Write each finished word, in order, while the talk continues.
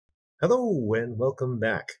Hello and welcome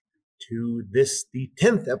back to the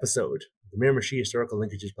 10th episode of the Miramichi Historical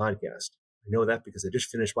Linkages podcast. I know that because I just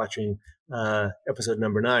finished watching episode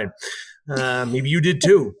number 9. Maybe you did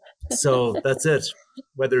too. So that's it.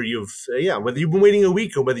 Whether you've been waiting a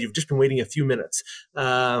week or whether you've just been waiting a few minutes,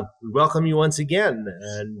 we welcome you once again.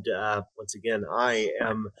 And once again, I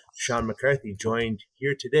am Sean McCarthy, joined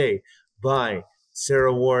here today by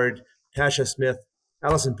Sarah Ward, Tasha Smith,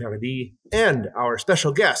 Alison Paradis, and our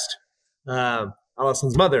special guest,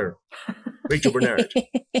 Alison's mother, Rachel Bernard.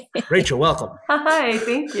 Rachel, welcome. Hi,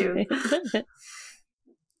 thank you.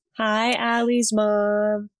 Hi, Allie's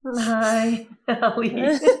mom. Hi,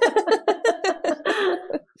 Allie.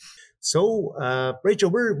 So,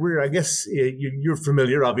 Rachel, I guess you're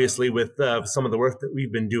familiar, obviously, with some of the work that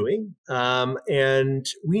we've been doing. And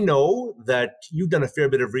we know that you've done a fair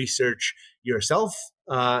bit of research yourself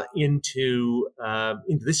into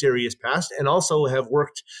this area's past, and also have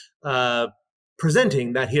worked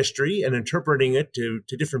presenting that history and interpreting it to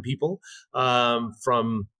different people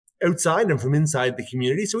from outside and from inside the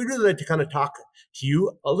community. So we'd really like to kind of talk to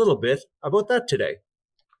you a little bit about that today.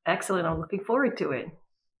 Excellent. I'm looking forward to it.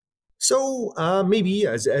 So maybe,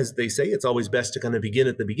 as they say, it's always best to kind of begin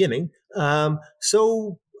at the beginning.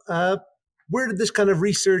 So where did this kind of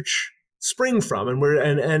research spring from,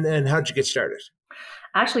 and how did you get started?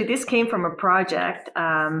 Actually, this came from a project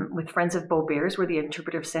with Friends of Beaubears, where the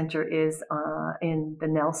Interpretive Center is in the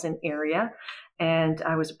Nelson area. And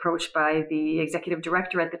I was approached by the executive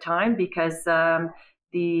director at the time because the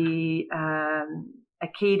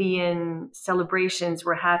Acadian celebrations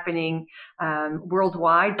were happening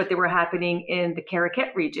worldwide, but they were happening in the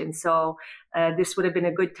Caraquet region. So this would have been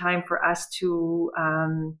a good time for us to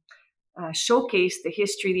showcase the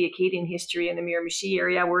history, the Acadian history in the Miramichi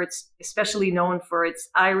area, where it's especially known for its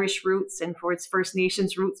Irish roots and for its First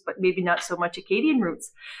Nations roots, but maybe not so much Acadian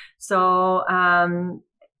roots. So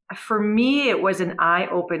for me, it was an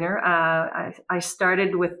eye-opener. I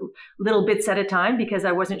started with little bits at a time because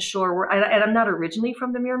I wasn't sure where, and I'm not originally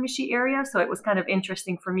from the Miramichi area, so it was kind of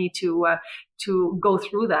interesting for me to go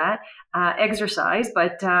through that exercise.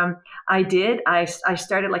 But I did. I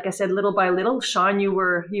started, like I said, little by little. Sean, you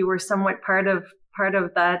were somewhat part of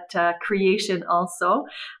that creation also.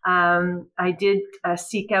 I did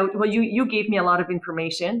seek out, well, you gave me a lot of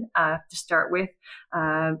information to start with,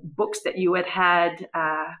 books that you had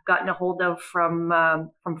gotten a hold of from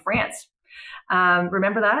France.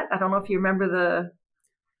 Remember that? I don't know if you remember the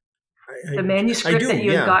manuscript that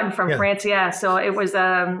you had gotten from France. Yeah. So it was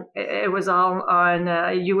all on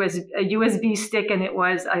a USB stick, and it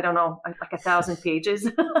was, I don't know, like 1,000 pages.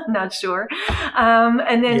 I'm not sure.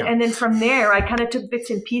 And then from there, I kind of took bits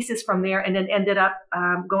and pieces from there, and then ended up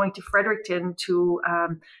going to Fredericton to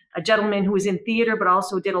a gentleman who was in theater, but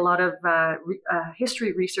also did a lot of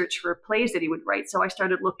history research for plays that he would write. So I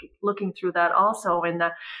started looking through that also, and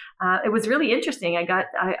it was really interesting. I got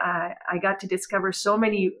to discover so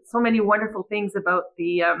many wonderful things about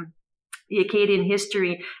the Acadian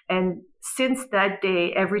history. And since that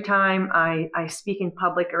day, every time I speak in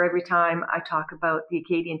public or every time I talk about the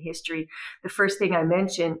Acadian history, the first thing I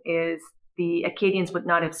mention is the Acadians would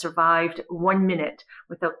not have survived 1 minute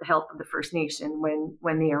without the help of the First Nation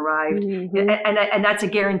when they arrived. Mm-hmm. And that's a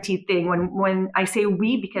guaranteed thing. When I say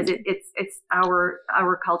we, because it's our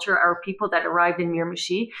culture, our people that arrived in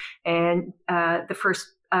Miramichi, and the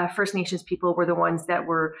First Nations people were the ones that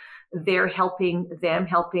were there helping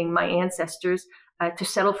my ancestors to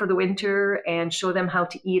settle for the winter and show them how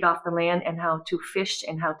to eat off the land and how to fish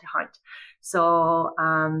and how to hunt. So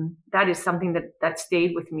that is something that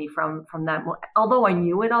stayed with me from that. Although I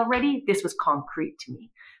knew it already, this was concrete to me.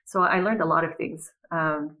 So I learned a lot of things.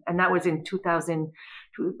 And that was in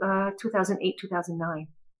 2008, 2009.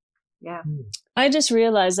 Yeah. I just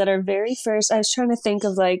realized that our very first, I was trying to think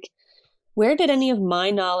of like, where did any of my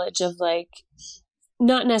knowledge of like,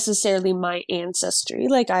 not necessarily my ancestry,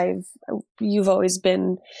 like you've always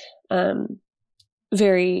been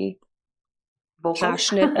very vocal.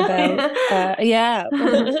 Passionate about,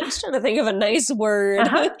 I'm just trying to think of a nice word,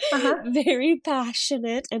 very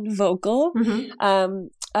passionate and vocal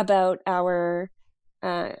about our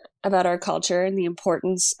culture and the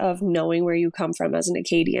importance of knowing where you come from as an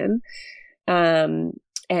Acadian, and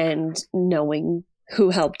knowing who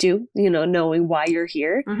helped you, knowing why you're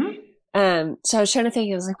here. So I was trying to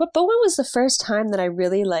think, I was like, but when was the first time that I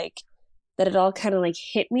really that it all kind of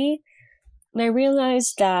hit me? And I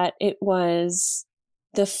realized that it was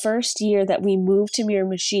the first year that we moved to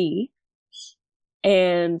Miramichi,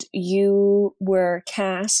 and you were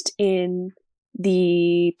cast in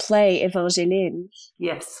the play Evangeline.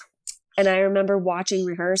 Yes. And I remember watching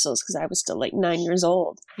rehearsals because I was still 9 years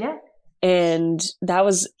old. Yeah. And that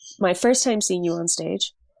was my first time seeing you on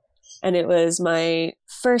stage. And it was my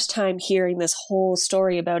first time hearing this whole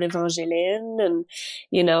story about Evangeline and,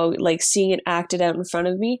 you know, like seeing it acted out in front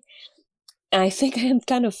of me. And I think I had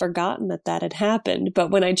kind of forgotten that had happened. But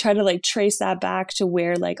when I try to like trace that back to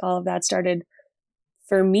where like all of that started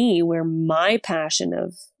for me, where my passion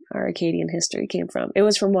of our Acadian history came from, it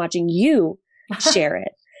was from watching you share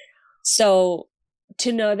it. So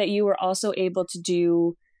to know that you were also able to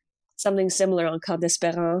do something similar on Cap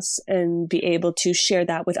d'Espérance and be able to share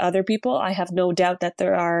that with other people, I have no doubt that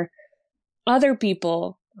there are other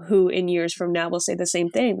people who in years from now will say the same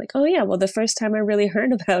thing. Like, oh yeah, well, the first time I really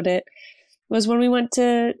heard about it was when we went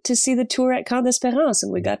to see the tour at Cap d'Espérance,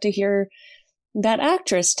 and we got to hear that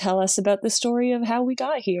actress tell us about the story of how we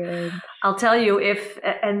got here. I'll tell you,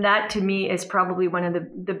 and that to me is probably one of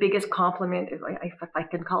the biggest compliment, if I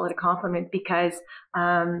can call it a compliment, because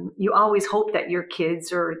you always hope that your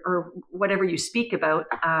kids or whatever you speak about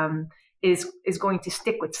is going to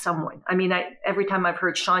stick with someone. I mean, every time I've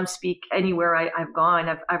heard Sean speak anywhere I've gone,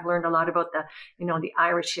 I've learned a lot about the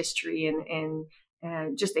Irish history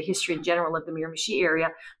and just the history in general of the Miramichi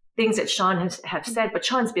area. Things that Sean have said, but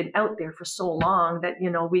Sean's been out there for so long that, you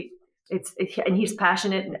know, and he's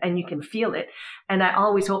passionate and you can feel it. And I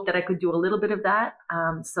always hope that I could do a little bit of that.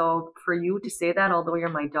 So for you to say that, although you're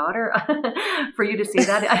my daughter, for you to say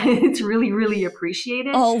that, it's really, really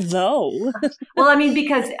appreciated. Although, well, I mean,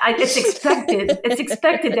 because it's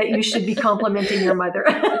expected that you should be complimenting your mother.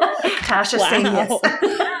 Tasha saying yes.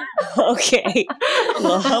 Okay, a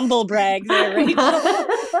little humble brag there, Rachel.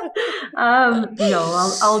 No,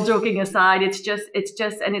 all joking aside, it's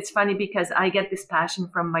just, and it's funny because I get this passion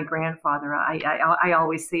from my grandfather. I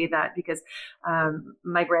always say that because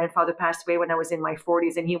my grandfather passed away when I was in my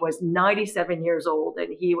 40s, and he was 97 years old,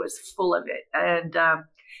 and he was full of it, and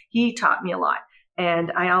he taught me a lot.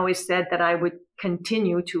 And I always said that I would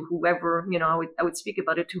continue to whoever, you know, I would speak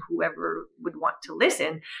about it to whoever would want to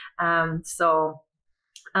listen.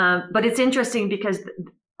 But it's interesting because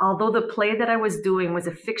although the play that I was doing was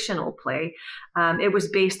a fictional play, it was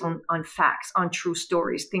based on facts, on true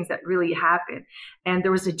stories, things that really happened. And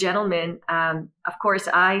there was a gentleman, of course,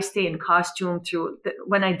 I stay in costume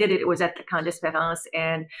when I did it, it was at the Cap d'Espérance,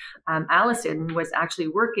 and Allison was actually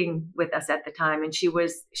working with us at the time. And she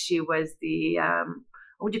was the,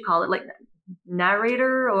 what would you call it? Like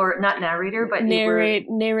narrator, or not narrator, but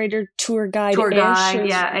narrator, tour guide,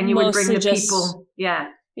 yeah. And you would bring the people, yeah.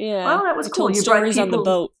 Yeah. Well, that was cool. You brought stories on the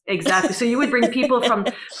boat. Exactly. So you would bring people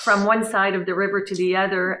from one side of the river to the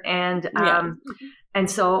other, and and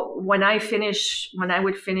so when I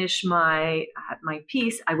would finish my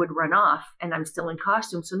piece, I would run off, and I'm still in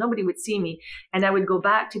costume, so nobody would see me, and I would go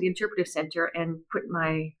back to the interpretive center and put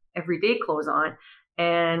my everyday clothes on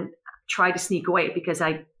and try to sneak away, because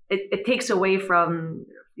it takes away from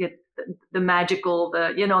the magical,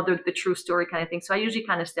 the true story kind of thing. So I usually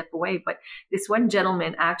kind of step away. But this one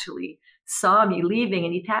gentleman actually saw me leaving,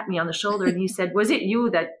 and he tapped me on the shoulder and he said, "Was it you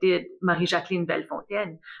that did Marie-Jacqueline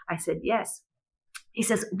Bellefontaine?" I said, "Yes." He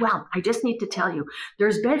says, "Well, I just need to tell you,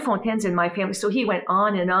 there's Bellefontaines in my family." So he went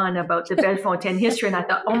on and on about the Bellefontaine history. And I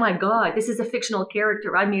thought, oh my God, this is a fictional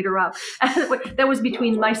character. I made her up. That was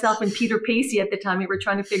between myself and Peter Pacey at the time. We were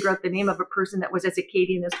trying to figure out the name of a person that was as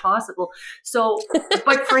Acadian as possible. So,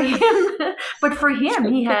 but for him,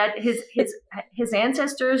 he had his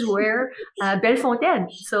ancestors were Bellefontaine.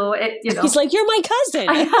 So, he's like, "You're my cousin."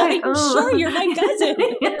 I'm sure you're my cousin.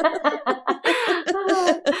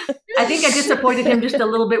 I think I disappointed him just a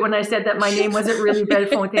little bit when I said that my name wasn't really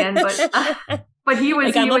Bellefontaine, but he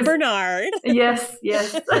was. Like, I'm a Bernard. Yes.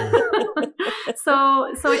 So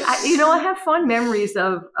I have fond memories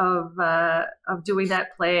of doing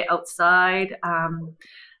that play outside.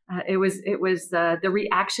 It was the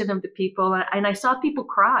reaction of the people, and I saw people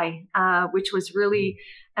cry, which was really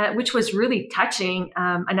touching.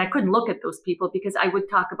 And I couldn't look at those people because I would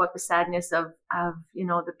talk about the sadness of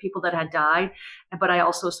the people that had died, but I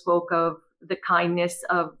also spoke of the kindness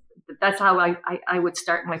of. That's how I would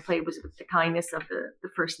start my play, was with the kindness of the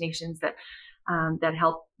First Nations that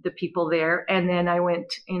helped the people there, and then I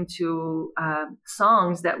went into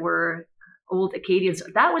songs that were old Acadians.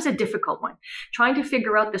 That was a difficult one, trying to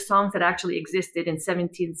figure out the songs that actually existed in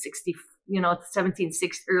 1760,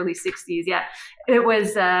 early 60s. Yeah, it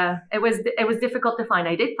was difficult to find.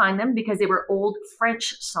 I did find them because they were old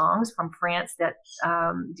French songs from France that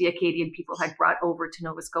the Acadian people had brought over to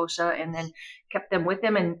Nova Scotia and then kept them with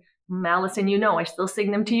them. And Allison, I still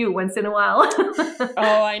sing them to you once in a while.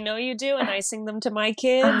 Oh, I know you do. And I sing them to my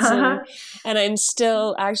kids. And I'm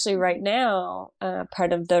still actually right now,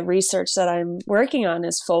 part of the research that I'm working on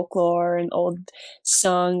is folklore and old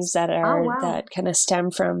songs that are, that kind of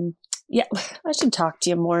stem from, yeah, I should talk to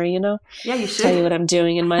you more, Yeah, you should. Tell you what I'm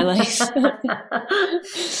doing in my life.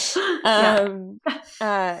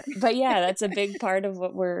 But yeah, that's a big part of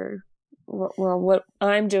what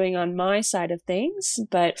I'm doing on my side of things.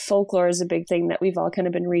 But folklore is a big thing that we've all kind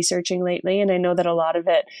of been researching lately. And I know that a lot of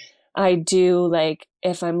it, I do, like,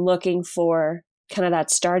 if I'm looking for kind of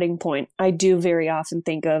that starting point, I do very often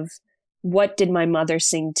think of, what did my mother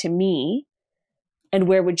sing to me? And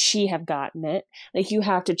where would she have gotten it? Like, you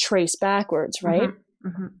have to trace backwards, right? Mm-hmm.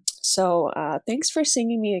 Mm-hmm. So thanks for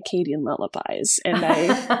singing me Acadian lullabies. And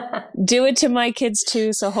I do it to my kids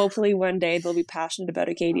too. So hopefully one day they'll be passionate about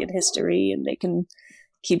Acadian history and they can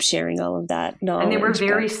keep sharing all of that knowledge. And they were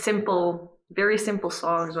very simple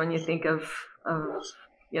songs when you think of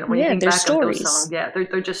when you think back stories. Of those songs. Yeah,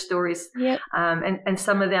 they're just stories. Yeah. And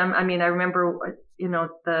some of them, I mean, I remember,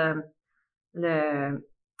 le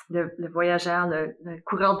voyageur, le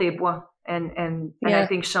coureur des bois. And I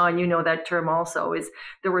think, Sean, you know that term also, is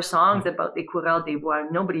there were songs about the coureur des bois.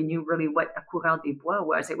 Nobody knew really what a coureur des bois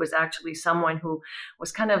was. It was actually someone who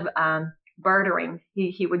was kind of bartering.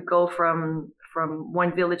 He would go from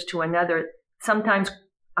one village to another. Sometimes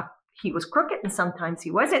he was crooked and sometimes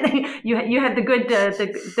he wasn't. You had the good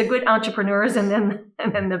entrepreneurs and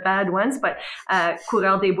then the bad ones, but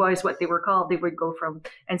coureur des bois is what they were called. They would go from,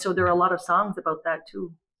 and so there are a lot of songs about that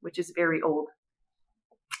too, which is very old.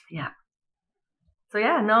 Yeah. So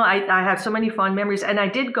yeah, no, I have so many fond memories, and I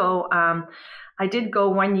did go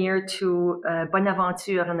 1 year to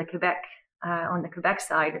Bonaventure in the Quebec, on the Quebec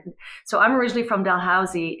side. So I'm originally from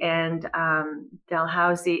Dalhousie, and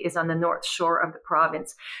Dalhousie is on the north shore of the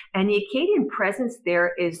province, and the Acadian presence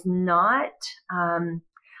there is not,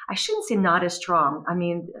 I shouldn't say not as strong. I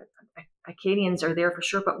mean, Acadians are there for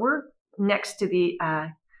sure, but we're next to the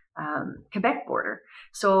Quebec border.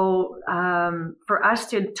 So for us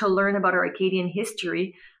to learn about our Acadian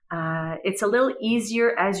history, it's a little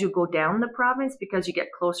easier as you go down the province because you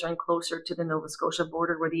get closer and closer to the Nova Scotia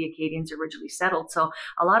border where the Acadians originally settled. So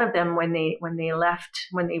a lot of them, when they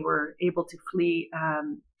were able to flee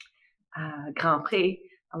Grand Pré,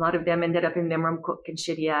 a lot of them ended up in Memramcook and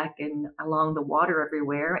Shediac and along the water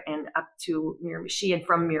everywhere and up to Miramichi. And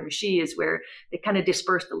from Miramichi is where they kind of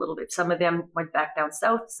dispersed a little bit. Some of them went back down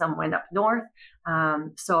south, some went up north.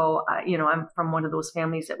 So I'm from one of those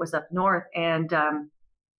families that was up north. And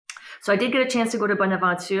so I did get a chance to go to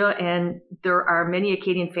Bonaventure, and there are many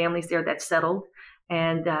Acadian families there that settled.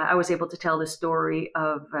 And I was able to tell the story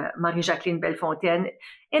of Marie-Jacqueline Bellefontaine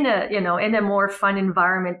in a more fun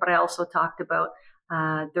environment. But I also talked about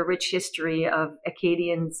the rich history of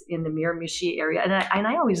Acadians in the Miramichi area. And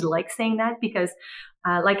I always like saying that because,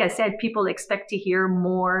 like I said, people expect to hear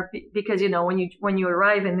more because, when you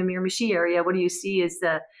arrive in the Miramichi area, what do you see is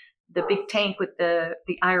the big tank with the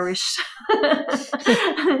Irish,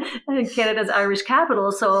 Canada's Irish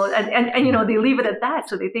capital. So, and they leave it at that.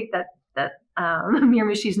 So they think that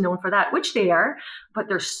Miramichi is known for that, which they are, but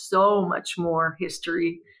there's so much more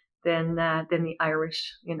history than the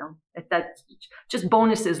Irish. That's just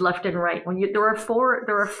bonuses left and right. When there are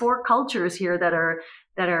four cultures here that are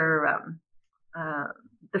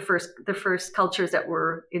the first cultures that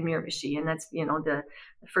were in Miramichi, and that's the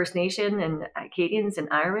First Nation and Acadians and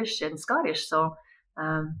Irish and Scottish. So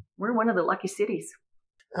we're one of the lucky cities.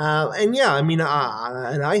 And yeah, I mean,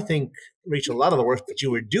 and I think, Rachel, a lot of the work that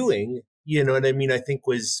you were doing, what I mean, I think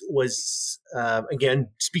was again,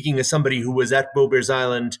 speaking as somebody who was at Beaubears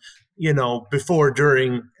Island, before,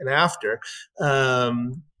 during, and after,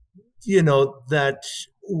 that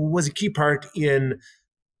was a key part in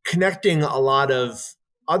connecting a lot of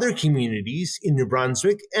other communities in New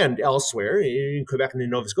Brunswick and elsewhere in Quebec and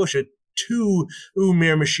in Nova Scotia to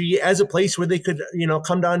Miramichi as a place where they could,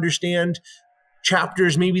 come to understand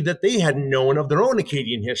chapters maybe that they hadn't known of their own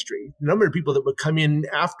Acadian history. A number of people that would come in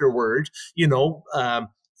afterward,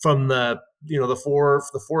 from the four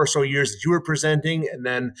or so years that you were presenting, and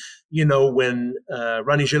then when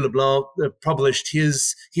René Gilles Leblanc published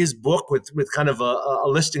his book with kind of a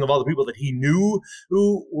listing of all the people that he knew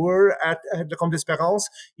who were at the Comte d'Espérance,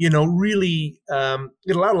 really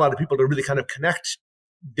it allowed a lot of people to really kind of connect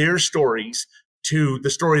their stories to the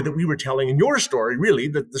story that we were telling, and your story, really,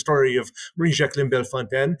 the story of Marie-Jacqueline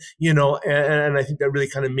Bellefontaine, and I think that really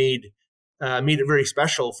kind of made it very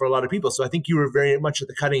special for a lot of people. So I think you were very much at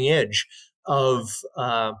the cutting edge of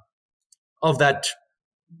that,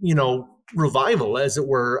 revival, as it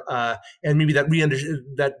were, and maybe that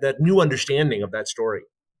that new understanding of that story.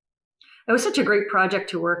 It was such a great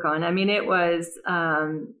project to work on. I mean, it was,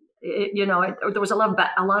 there was a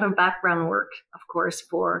lot of background work, of course,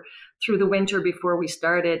 through the winter before we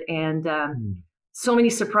started, and so many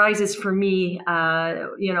surprises for me.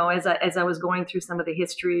 As I was going through some of the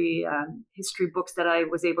history books that I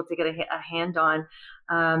was able to get a hand on,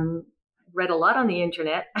 read a lot on the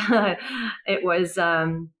internet. It was,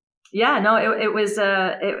 it was.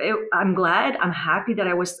 I'm happy that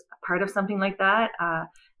I was part of something like that.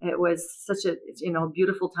 It was such a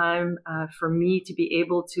beautiful time for me to be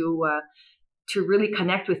able to really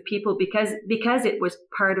connect with people because it was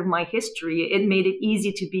part of my history. It made it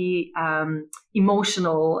easy to be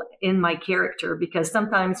emotional in my character, because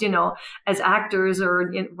sometimes as actors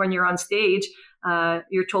or when you're on stage,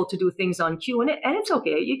 you're told to do things on cue, and it's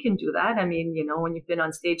okay. You can do that. I mean, when you've been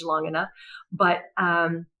on stage long enough, but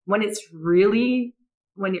when it really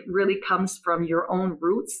comes from your own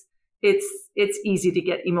roots, it's easy to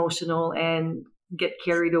get emotional and get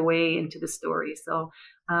carried away into the story. So,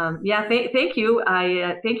 thank you.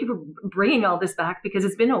 Thank you for bringing all this back, because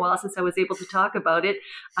it's been a while since I was able to talk about it.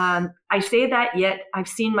 I say that, yet I've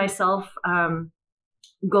seen myself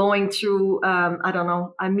going through,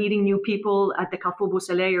 I'm meeting new people at the Carrefour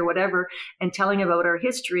Beausoleil or whatever, and telling about our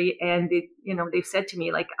history. And they've said to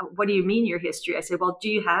me, like, what do you mean your history? I said, well, do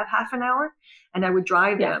you have half an hour? And I would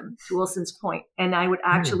drive them to Wilson's Point, and I would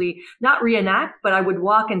actually not reenact, but I would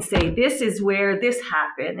walk and say, this is where this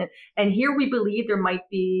happened. And here we believe there might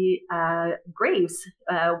be graves.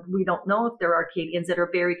 We don't know if there are Acadians that are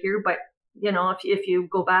buried here, but if you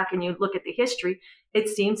go back and you look at the history, it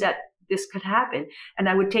seems that this could happen. And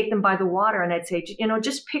I would take them by the water, and I'd say,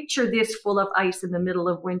 just picture this full of ice in the middle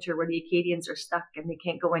of winter where the Acadians are stuck and they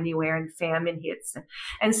can't go anywhere and famine hits.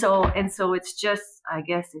 And so it's just, I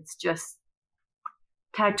guess it's just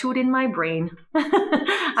tattooed in my brain.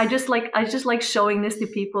 I just like showing this to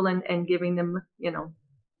people and giving them,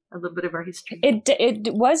 a little bit of our history.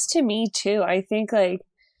 It was to me too. I think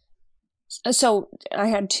so I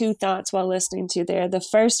had two thoughts while listening to there. The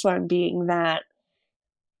first one being that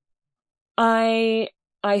I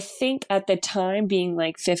think at the time, being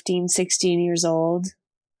like 15, 16 years old,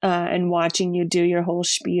 and watching you do your whole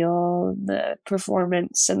spiel, the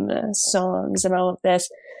performance and the songs and all of this,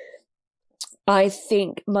 I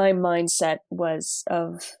think my mindset was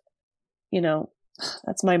of,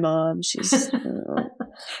 that's my mom. She's.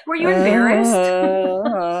 Were you embarrassed?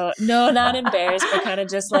 No, not embarrassed, but kind of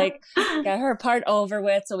just like got her part over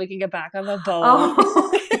with so we can get back on the boat.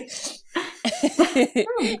 Oh.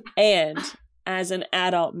 And as an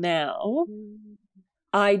adult now,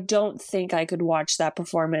 I don't think I could watch that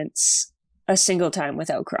performance a single time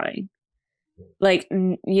without crying. Like,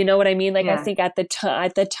 you know what I mean? Like, I think at the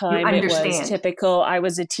time it was typical. I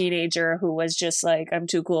was a teenager who was just like, I'm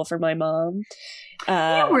too cool for my mom.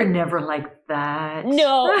 You were never like that.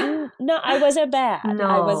 No, I wasn't bad. No,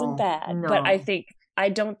 I wasn't bad. No. But I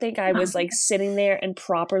don't think I was like sitting there and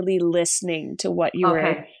properly listening to what you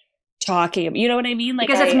were talking about. You know what I mean? Like,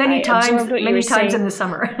 because it's many times in the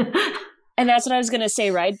summer. And that's what I was going to say,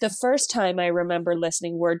 right? The first time I remember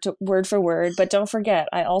listening word for word, but don't forget,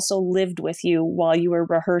 I also lived with you while you were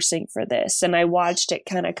rehearsing for this, and I watched it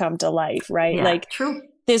kind of come to life, right? Yeah, like, true.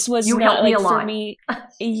 This was you not like me a for lot. me.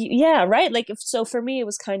 Yeah, right. Like, so for me, it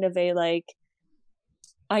was kind of a like,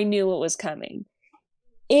 I knew it was coming.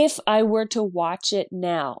 If I were to watch it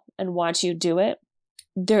now and watch you do it,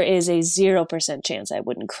 there is a 0% chance I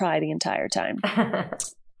wouldn't cry the entire time.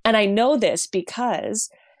 And I know this because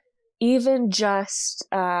even just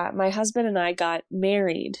my husband and I got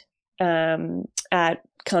married at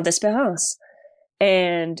Camp d'Espérance.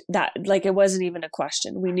 And that, like, it wasn't even a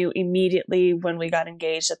question. We knew immediately when we got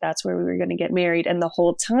engaged that that's where we were going to get married. And the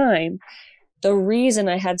whole time, the reason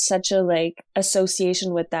I had such a like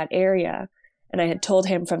association with that area, and I had told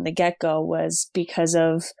him from the get-go, was because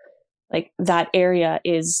of like that area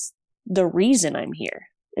is the reason I'm here,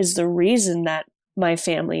 is the reason that my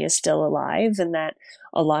family is still alive and that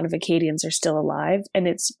a lot of Acadians are still alive. And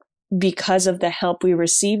it's because of the help we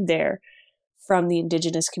received there from the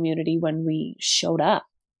Indigenous community when we showed up.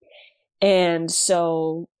 And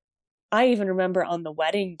so I even remember on the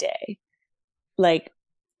wedding day, like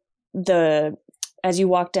as you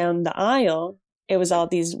walk down the aisle, it was all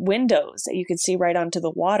these windows that you could see right onto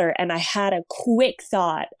the water. And I had a quick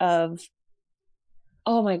thought of,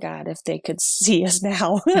 oh my God, if they could see us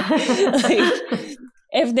now, like,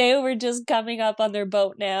 if they were just coming up on their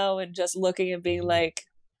boat now and just looking and being like,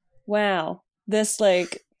 wow, this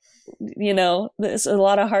like, there's a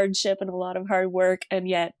lot of hardship and a lot of hard work. And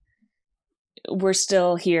yet we're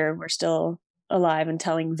still here, we're still alive and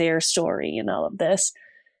telling their story and all of this.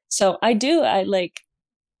 So I do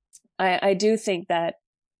think that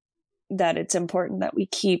it's important that we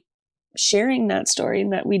keep sharing that story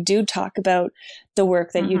and that we do talk about the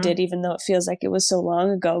work that you did, even though it feels like it was so long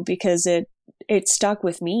ago, because it stuck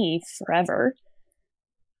with me forever.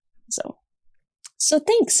 So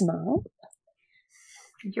thanks, Mom.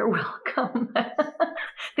 You're welcome.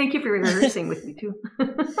 Thank you for rehearsing with me too.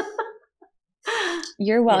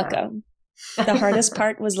 You're welcome. Yeah. The hardest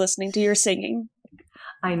part was listening to your singing.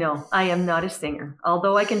 I know. I am not a singer.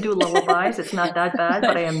 Although I can do lullabies, it's not that bad,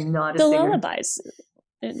 but I am not a singer. The lullabies.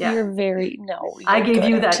 Yeah. You're very, I gave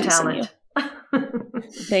you that talent.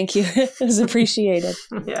 Thank you. It was appreciated.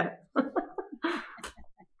 Yeah.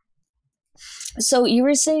 So you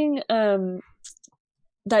were saying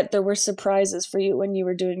that there were surprises for you when you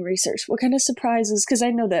were doing research. What kind of surprises? Because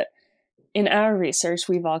I know that in our research,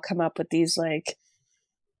 we've all come up with these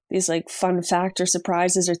fun fact or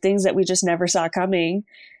surprises or things that we just never saw coming.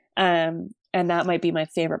 And that might be my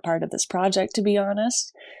favorite part of this project, to be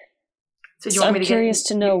honest. So I'm curious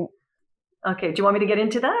to know. Okay. Do you want me to get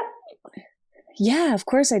into that? Yeah, of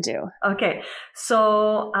course I do. Okay.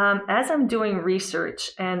 So as I'm doing research,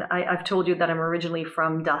 and I've told you that I'm originally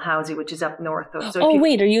from Dalhousie, which is up north. So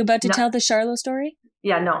wait, are you about to tell the Charlotte story?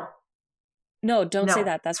 Yeah, no. No, don't say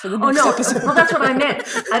that. That's for the next episode. Well, that's what I meant.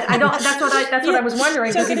 I don't. That's what I was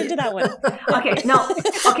wondering. Don't get into that one. Okay, no.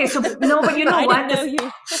 Okay, so no, but you know what? Didn't know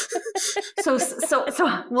you. So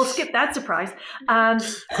we'll skip that surprise.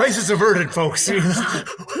 Crisis averted, folks.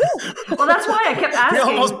 Well, that's why I kept asking.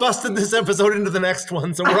 We almost busted this episode into the next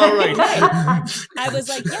one, so we're all right. I was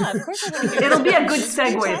like, yeah, of course I want to hear. It'll be a good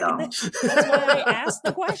segue, though. That's why I asked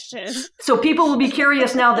the question. So people will be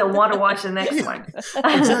curious now. They'll want to watch the next one.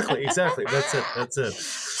 Exactly. That's it.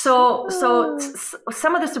 So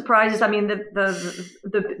some of the surprises. I mean,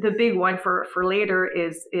 the big one for later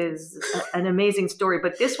is an amazing story,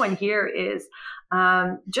 but this one here is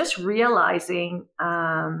just realizing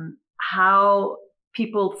how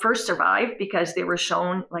people first survived, because they were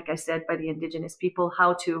shown, like I said, by the indigenous people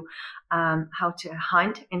how to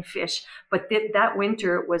hunt and fish. But that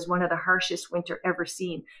winter was one of the harshest winter ever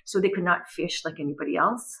seen, so they could not fish like anybody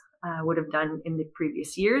else would have done in the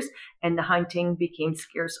previous years. And the hunting became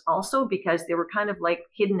scarce also, because they were kind of like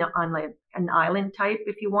hidden on like an island type,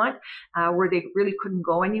 if you want, where they really couldn't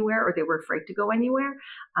go anywhere, or they were afraid to go anywhere.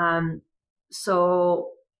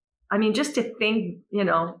 So, I mean, just to think,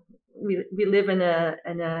 we live in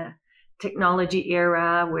a technology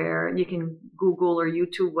era where you can Google or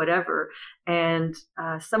YouTube, whatever. And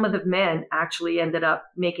some of the men actually ended up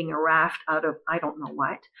making a raft out of, I don't know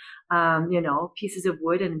what, pieces of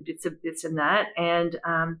wood and bits of this and that, and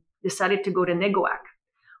decided to go to Niguac.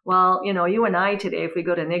 Well, you and I today, if we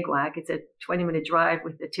go to Niguac, it's a 20-minute drive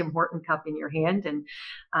with the Tim Horton cup in your hand. And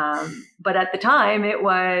but at the time,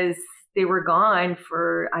 they were gone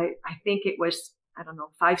for, I think it was,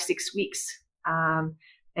 5-6 weeks.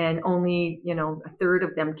 And only, a third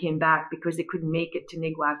of them came back because they couldn't make it to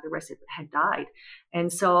Niguac. The rest of it had died.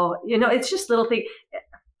 And so, it's just little thing.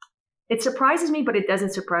 It surprises me, but it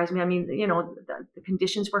doesn't surprise me. I mean, the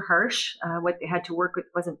conditions were harsh. What they had to work with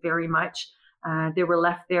wasn't very much. They were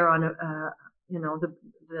left there on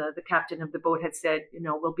the captain of the boat had said,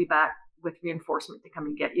 we'll be back with reinforcement to come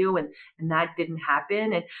and get you. And that didn't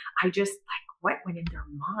happen. And I just what went in their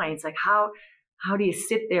minds? Like, how do you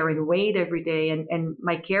sit there and wait every day? And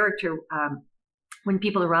my character, when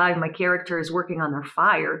people arrive, my character is working on their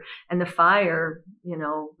fire, and the fire,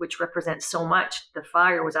 which represents so much, the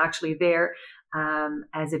fire was actually there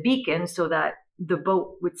as a beacon so that the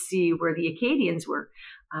boat would see where the Acadians were.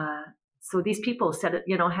 So these people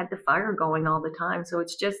had the fire going all the time. So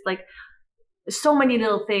it's just like so many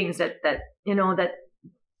little things that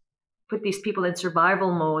put these people in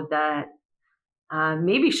survival mode that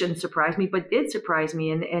maybe shouldn't surprise me, but did surprise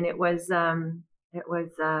me. And it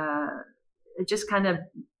just kind of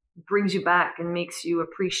brings you back and makes you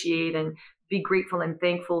appreciate and be grateful and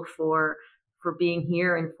thankful for being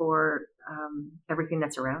here and for everything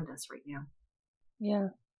that's around us right now. Yeah.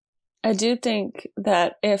 I do think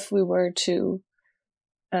that if we were to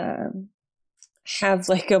have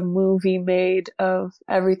like a movie made of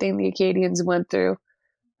everything the Acadians went through,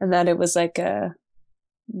 and that it was like a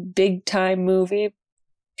big time movie,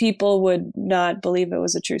 people would not believe it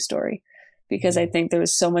was a true story, because I think there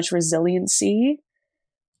was so much resiliency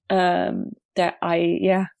that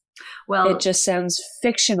it just sounds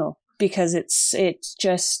fictional, because it's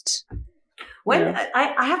just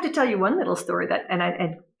I have to tell you one little story that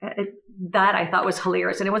that I thought was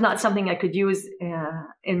hilarious, and it was not something I could use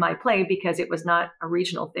in my play because it was not a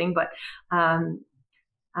regional thing. But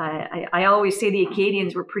I always say the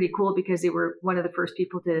Acadians were pretty cool because they were one of the first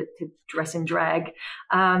people to dress in drag,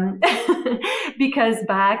 because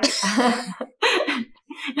back.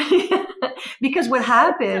 Because what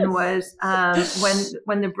happened was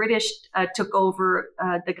when the British took over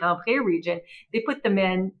the Grand Pré region, they put the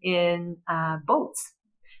men in boats.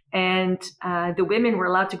 And the women were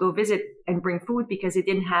allowed to go visit and bring food because they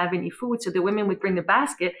didn't have any food. So the women would bring the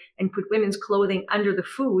basket and put women's clothing under the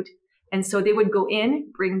food. And so they would go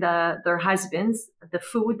in, bring their husbands, the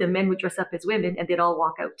food, the men would dress up as women, and they'd all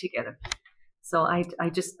walk out together. So I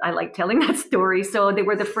like telling that story. So they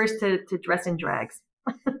were the first to dress in drags.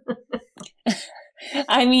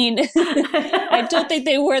 I mean, I don't think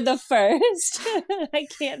they were the first. I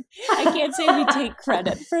can't say we take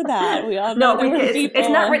credit for that. We all know it's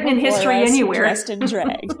not written in history anywhere. Dressed in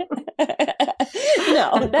drag.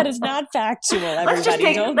 No, that is not factual.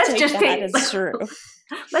 Everybody, don't take that as true.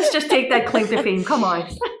 Let's just take that claim to fame. Come on.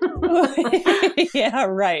 Yeah,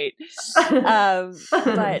 right. But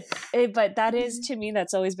that is, to me,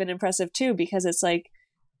 that's always been impressive too, because it's like,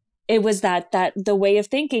 it was that the way of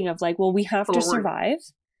thinking of like, well, we have to survive.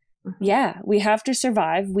 Mm-hmm. Yeah, we have to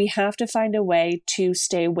survive. We have to find a way to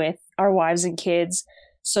stay with our wives and kids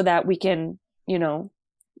so that we can,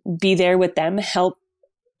 be there with them, help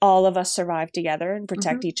all of us survive together and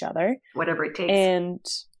protect each other. Whatever it takes. And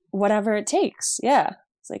whatever it takes. Yeah.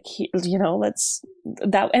 It's like,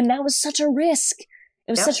 and that was such a risk.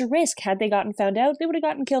 It was such a risk. Had they gotten found out, they would have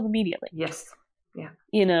gotten killed immediately. Yes. Yeah.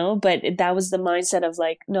 But that was the mindset of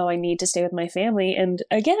like, no, I need to stay with my family. And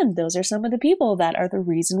again, those are some of the people that are the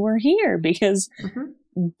reason we're here, because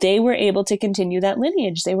they were able to continue that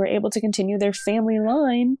lineage. They were able to continue their family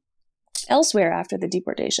line elsewhere after the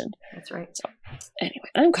deportation. That's right. So anyway,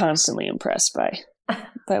 I'm constantly impressed by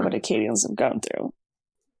what Acadians have gone through.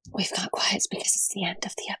 We've got quiet because it's the end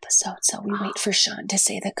of the episode, so we wait for Sean to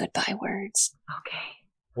say the goodbye words. Okay.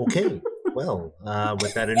 Well,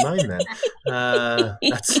 with that in mind, then,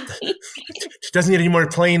 that's doesn't get any more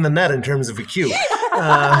plain than that in terms of a cue.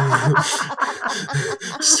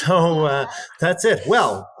 So that's it.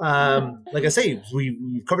 Well, like I say,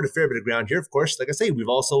 we've covered a fair bit of ground here. Of course, like I say, we've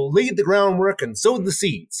also laid the groundwork and sowed the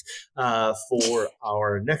seeds for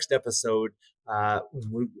our next episode. And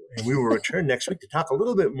we will return next week to talk a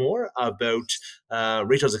little bit more about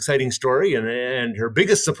Rachel's exciting story and her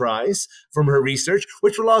biggest surprise from her research,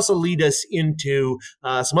 which will also lead us into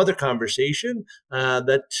some other conversation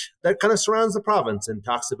that kind of surrounds the province and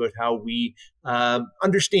talks about how we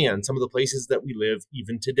understand some of the places that we live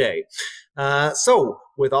even today. So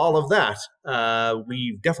with all of that,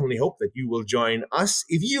 we definitely hope that you will join us.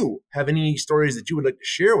 If you have any stories that you would like to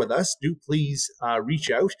share with us, do please reach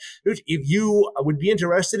out. If you would be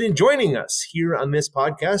interested in joining us here on this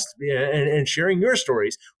podcast and sharing your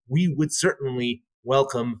stories, we would certainly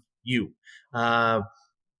welcome you.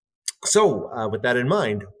 So with that in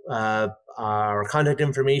mind, our contact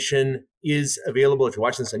information is available if you're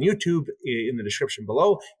watching this on YouTube in the description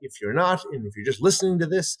below. If you're not, and if you're just listening to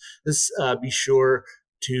this, be sure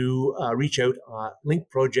to reach out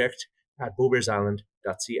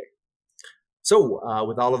linkproject@beaubearsisland.ca. So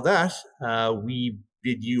with all of that, we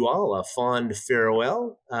bid you all a fond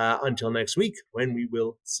farewell until next week, when we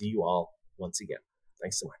will see you all once again.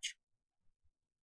 Thanks so much.